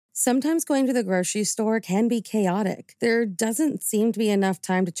Sometimes going to the grocery store can be chaotic. There doesn't seem to be enough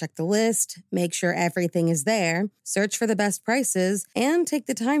time to check the list, make sure everything is there, search for the best prices, and take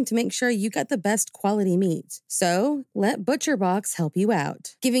the time to make sure you get the best quality meat. So, let ButcherBox help you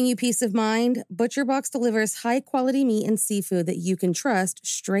out. Giving you peace of mind, ButcherBox delivers high-quality meat and seafood that you can trust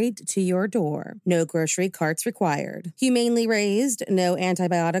straight to your door. No grocery carts required. Humanely raised, no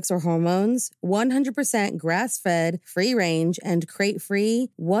antibiotics or hormones, 100% grass-fed, free-range, and crate-free.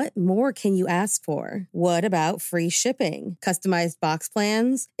 What more can you ask for? What about free shipping, customized box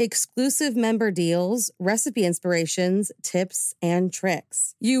plans, exclusive member deals, recipe inspirations, tips, and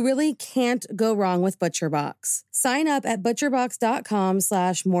tricks? You really can't go wrong with ButcherBox. Sign up at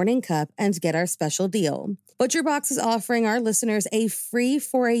butcherbox.com/morningcup and get our special deal. ButcherBox is offering our listeners a free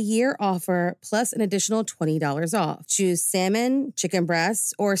for-a-year offer plus an additional $20 off. Choose salmon, chicken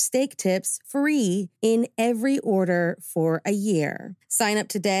breasts, or steak tips free in every order for a year. Sign up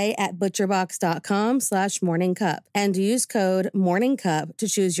today at butcherbox.com/morningcup and use code morningcup to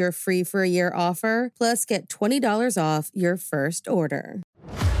choose your free for-a-year offer plus get $20 off your first order.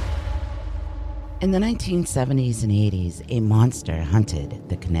 In the 1970s and 80s, a monster hunted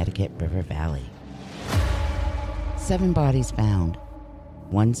the Connecticut River Valley. 7 bodies found,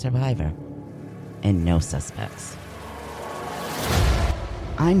 1 survivor, and no suspects.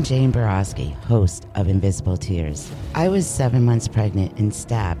 I'm Jane Borowski, host of Invisible Tears. I was 7 months pregnant and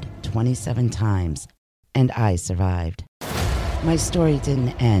stabbed 27 times, and I survived. My story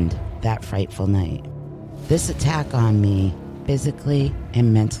didn't end that frightful night. This attack on me physically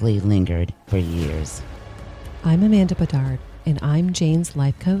and mentally lingered for years. I'm Amanda Bedard, and I'm Jane's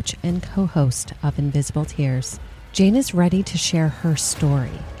life coach and co-host of Invisible Tears. Jane is ready to share her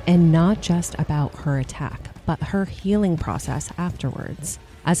story, and not just about her attack, but her healing process afterwards.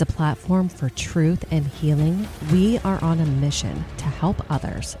 As a platform for truth and healing, we are on a mission to help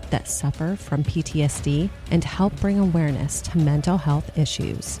others that suffer from PTSD and help bring awareness to mental health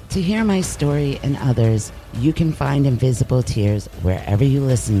issues. To hear my story and others, you can find Invisible Tears wherever you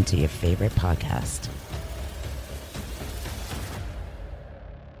listen to your favorite podcast.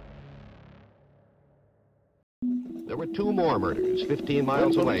 There were 2 more murders 15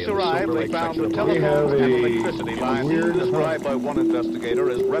 miles away. When police arrived, they found the telephone and electricity lines described by one investigator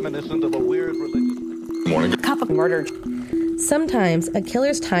as reminiscent of a weird religious... Couple murdered. Sometimes a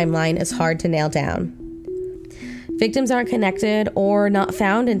killer's timeline is hard to nail down. Victims aren't connected or not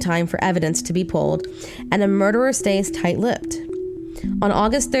found in time for evidence to be pulled, and a murderer stays tight-lipped. On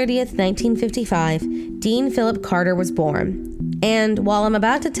August 30th, 1955, Dean Phillip Carter was born. And while I'm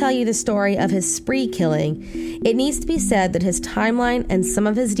about to tell you the story of his spree killing, it needs to be said that his timeline and some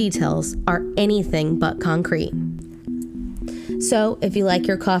of his details are anything but concrete. So, if you like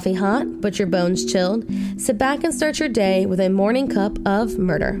your coffee hot, but your bones chilled, sit back and start your day with a morning cup of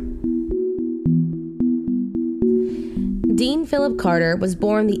murder. Dean Phillip Carter was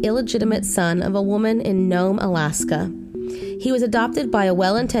born the illegitimate son of a woman in Nome, Alaska. He was adopted by a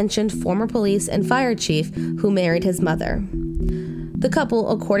well-intentioned former police and fire chief who married his mother. The couple,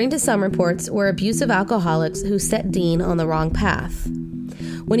 according to some reports, were abusive alcoholics who set Dean on the wrong path.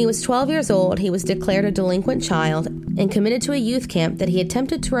 When he was 12 years old, he was declared a delinquent child and committed to a youth camp that he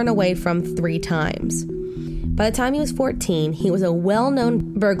attempted to run away from 3 times. By the time he was 14, he was a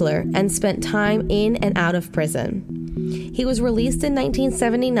well-known burglar and spent time in and out of prison. He was released in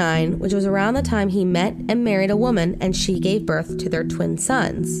 1979, which was around the time he met and married a woman and she gave birth to their twin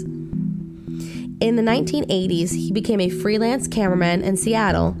sons. In the 1980s, he became a freelance cameraman in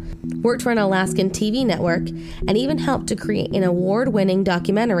Seattle, worked for an Alaskan TV network, and even helped to create an award-winning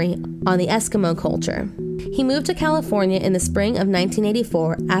documentary on the Eskimo culture. He moved to California in the spring of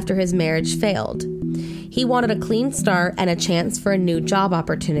 1984 after his marriage failed. He wanted a clean start and a chance for a new job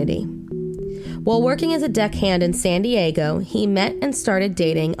opportunity. While working as a deckhand in San Diego, he met and started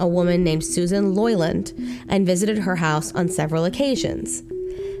dating a woman named Susan Loyland and visited her house on several occasions.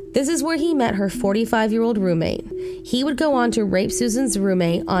 This is where he met her 45-year-old roommate. He would go on to rape Susan's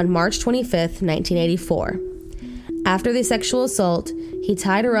roommate on March 25th, 1984. After the sexual assault, he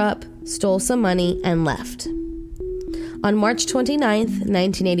tied her up, stole some money, and left. On March 29th,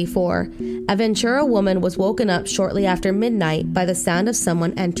 1984, a Ventura woman was woken up shortly after midnight by the sound of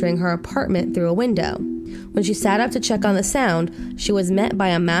someone entering her apartment through a window. When she sat up to check on the sound, she was met by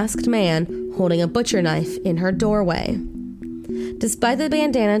a masked man holding a butcher knife in her doorway. Despite the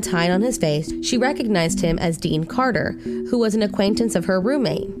bandana tied on his face, she recognized him as Dean Carter, who was an acquaintance of her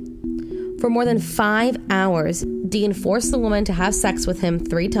roommate. For more than 5 hours, Dean forced the woman to have sex with him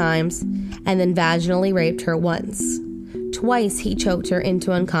 3 times and then vaginally raped her once. Twice, he choked her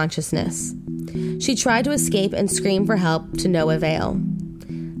into unconsciousness. She tried to escape and scream for help to no avail.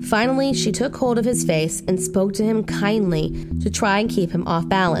 Finally, she took hold of his face and spoke to him kindly to try and keep him off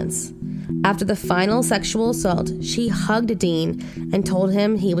balance. After the final sexual assault, she hugged Dean and told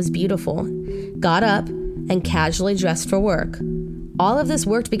him he was beautiful, got up, and casually dressed for work. All of this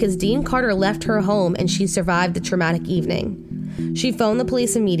worked because Dean Carter left her home and she survived the traumatic evening. She phoned the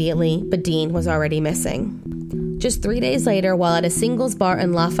police immediately, but Dean was already missing. Just 3 days later, while at a singles bar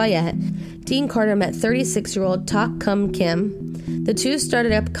in Lafayette, Dean Carter met 36-year-old Tak Kum Kim. The two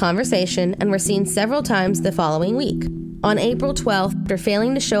started up a conversation and were seen several times the following week. On April 12th, after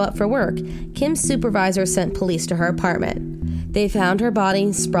failing to show up for work, Kim's supervisor sent police to her apartment. They found her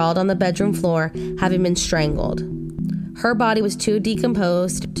body sprawled on the bedroom floor, having been strangled. Her body was too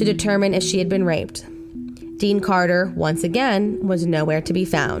decomposed to determine if she had been raped. Dean Carter, once again, was nowhere to be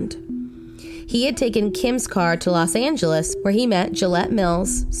found. He had taken Kim's car to Los Angeles, where he met Gillette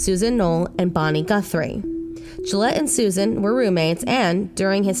Mills, Susan Knoll, and Bonnie Guthrie. Gillette and Susan were roommates, and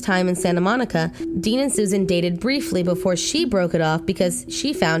during his time in Santa Monica, Dean and Susan dated briefly before she broke it off because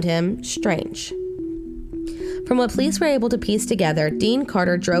she found him strange. From what police were able to piece together, Dean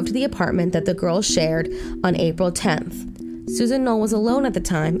Carter drove to the apartment that the girls shared on April 10th. Susan Knoll was alone at the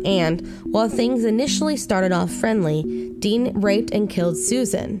time, and while things initially started off friendly, Dean raped and killed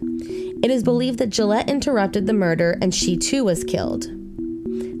Susan. It is believed that Gillette interrupted the murder and she too was killed.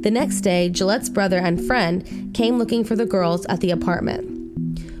 The next day, Gillette's brother and friend came looking for the girls at the apartment.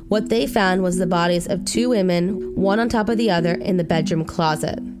 What they found was the bodies of two women, one on top of the other, in the bedroom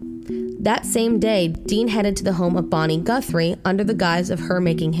closet. That same day, Dean headed to the home of Bonnie Guthrie under the guise of her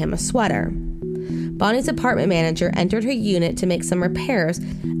making him a sweater. Bonnie's apartment manager entered her unit to make some repairs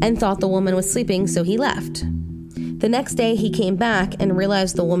and thought the woman was sleeping, so he left. The next day, he came back and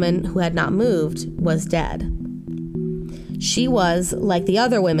realized the woman who had not moved was dead. She was, like the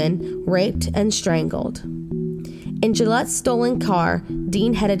other women, raped and strangled. In Gillette's stolen car,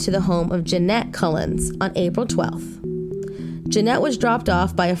 Dean headed to the home of Jeanette Cullens on April 12th. Jeanette was dropped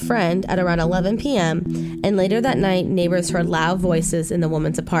off by a friend at around 11 p.m., and later that night, neighbors heard loud voices in the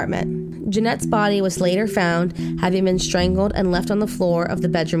woman's apartment. Jeanette's body was later found, having been strangled and left on the floor of the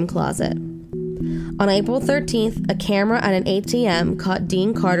bedroom closet. On April 13th, a camera at an ATM caught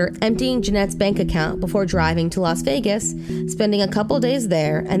Dean Carter emptying Jeanette's bank account before driving to Las Vegas, spending a couple days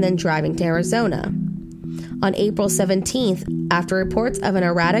there, and then driving to Arizona. On April 17th, after reports of an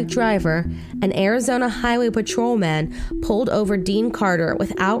erratic driver, an Arizona Highway Patrolman pulled over Dean Carter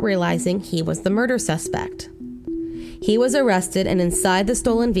without realizing he was the murder suspect. He was arrested, and inside the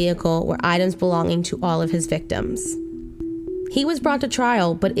stolen vehicle were items belonging to all of his victims. He was brought to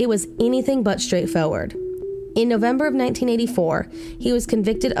trial, but it was anything but straightforward. In November of 1984, he was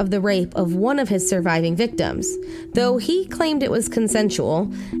convicted of the rape of one of his surviving victims, though he claimed it was consensual,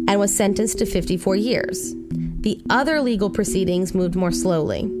 and was sentenced to 54 years. The other legal proceedings moved more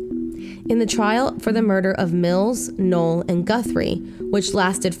slowly. In the trial for the murder of Mills, Knoll, and Guthrie, which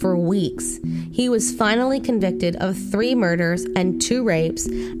lasted for weeks, he was finally convicted of 3 murders and 2 rapes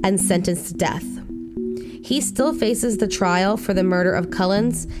and sentenced to death. He still faces the trial for the murder of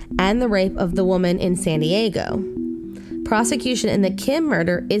Cullens and the rape of the woman in San Diego. Prosecution in the Kim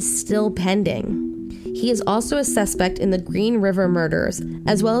murder is still pending. He is also a suspect in the Green River murders,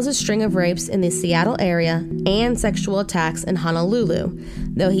 as well as a string of rapes in the Seattle area and sexual attacks in Honolulu,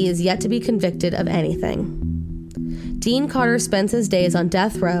 though he is yet to be convicted of anything. Dean Carter spends his days on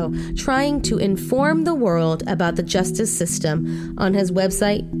death row trying to inform the world about the justice system on his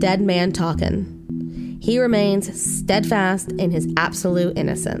website, Dead Man Talkin'. He remains steadfast in his absolute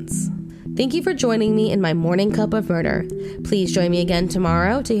innocence. Thank you for joining me in my morning cup of murder. Please join me again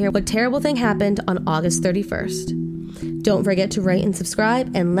tomorrow to hear what terrible thing happened on August 31st. Don't forget to rate and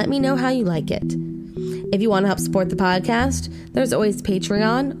subscribe and let me know how you like it. If you want to help support the podcast, there's always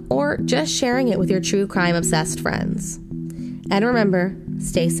Patreon or just sharing it with your true crime obsessed friends. And remember,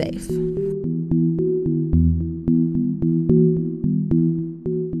 stay safe.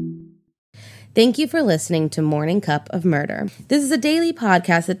 Thank you for listening to Morning Cup of Murder. This is a daily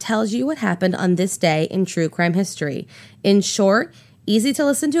podcast that tells you what happened on this day in true crime history. In short, easy to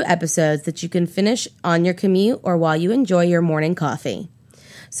listen to episodes that you can finish on your commute or while you enjoy your morning coffee.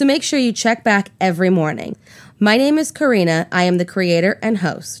 So make sure you check back every morning. My name is Karina. I am the creator and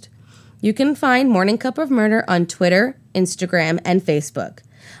host. You can find Morning Cup of Murder on Twitter, Instagram, and Facebook.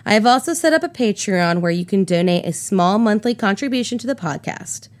 I have also set up a Patreon where you can donate a small monthly contribution to the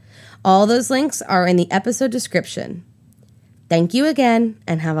podcast. All those links are in the episode description. Thank you again,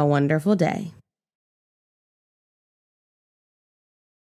 and have a wonderful day.